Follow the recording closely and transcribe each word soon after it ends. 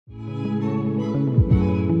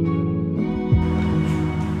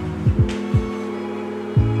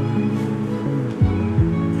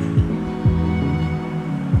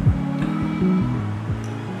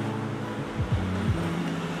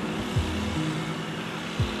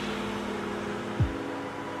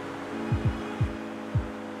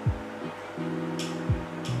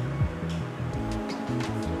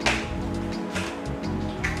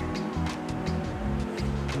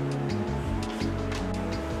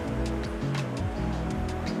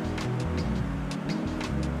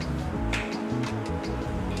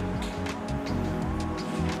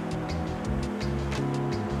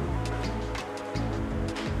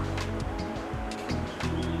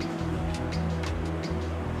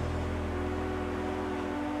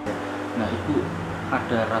Nah, Ibu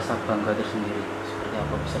ada rasa bangga tersendiri, seperti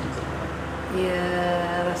apa, bisa diceritakan? Ya,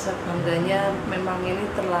 rasa bangganya memang ini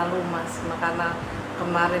terlalu, Mas. Karena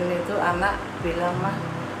kemarin itu anak bilang, mah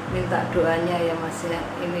minta doanya ya Mas ya,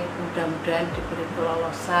 ini mudah-mudahan diberi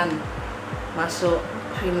kelolosan masuk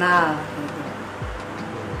final gitu.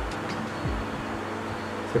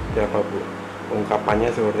 Seperti apa Bu?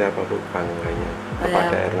 Ungkapannya seperti apa Bu bangganya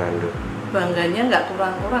kepada Ernando? Bangganya nggak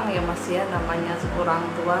kurang-kurang ya Mas ya, namanya orang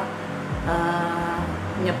tua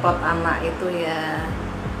nyepot anak itu ya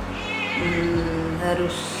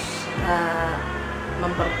harus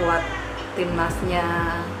memperkuat timnasnya,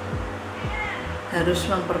 harus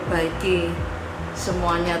memperbaiki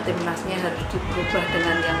semuanya, timnasnya harus diubah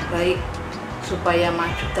dengan yang baik supaya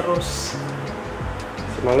maju terus.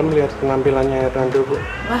 Semalam lihat penampilannya Ernando Bu?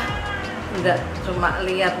 Wah, enggak cuma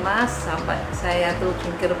lihat Mas, sampai saya tuh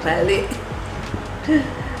jungkir balik.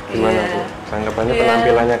 Gimana Bu? Tanggapannya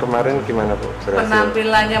penampilannya kemarin gimana Bu? Berhasil?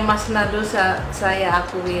 Penampilannya Mas Nando saya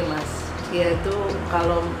akui Mas. Dia itu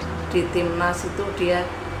kalau di timnas itu dia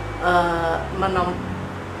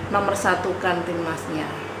nomor satukan timnasnya.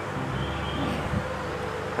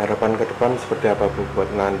 Harapan ke depan seperti apa Bu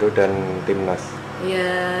buat Nando dan timnas?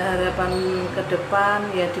 Ya, harapan ke depan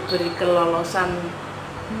ya diberi kelolosan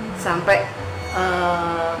sampai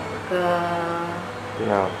ke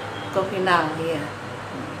Final. final ya.